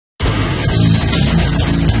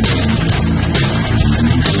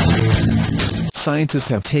scientists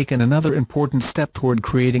have taken another important step toward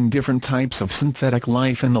creating different types of synthetic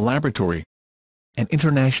life in the laboratory. An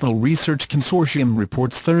international research consortium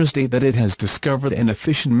reports Thursday that it has discovered an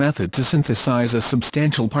efficient method to synthesize a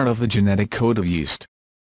substantial part of the genetic code of yeast.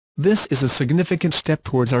 This is a significant step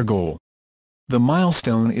towards our goal. The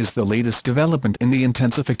milestone is the latest development in the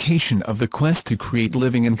intensification of the quest to create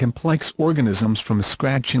living and complex organisms from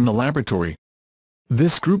scratch in the laboratory.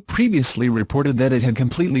 This group previously reported that it had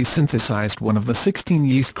completely synthesized one of the 16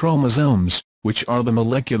 yeast chromosomes, which are the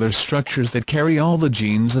molecular structures that carry all the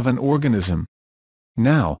genes of an organism.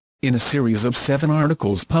 Now, in a series of 7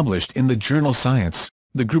 articles published in the journal Science,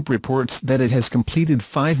 the group reports that it has completed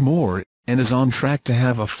 5 more, and is on track to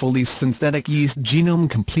have a fully synthetic yeast genome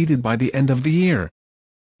completed by the end of the year.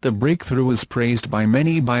 The breakthrough is praised by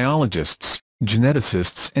many biologists,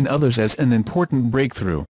 geneticists and others as an important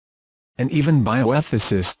breakthrough. And even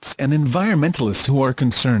bioethicists and environmentalists who are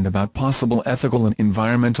concerned about possible ethical and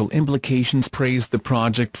environmental implications praise the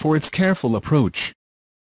project for its careful approach.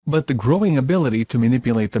 But the growing ability to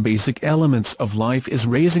manipulate the basic elements of life is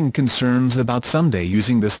raising concerns about someday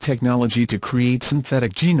using this technology to create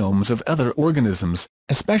synthetic genomes of other organisms,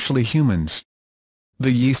 especially humans.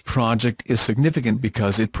 The yeast project is significant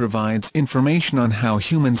because it provides information on how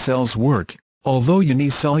human cells work, although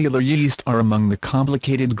unicellular yeast are among the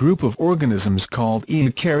complicated group of organisms called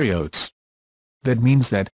eukaryotes. That means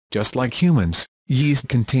that, just like humans, yeast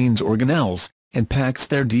contains organelles, and packs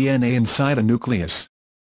their DNA inside a nucleus.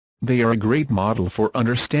 They are a great model for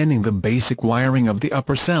understanding the basic wiring of the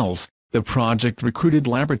upper cells. The project recruited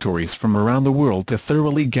laboratories from around the world to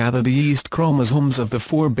thoroughly gather the yeast chromosomes of the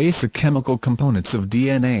 4 basic chemical components of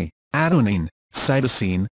DNA: adenine,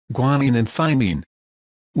 cytosine, guanine and thymine.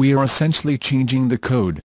 We are essentially changing the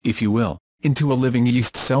code, if you will, into a living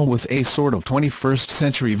yeast cell with a sort of 21st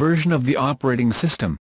century version of the operating system.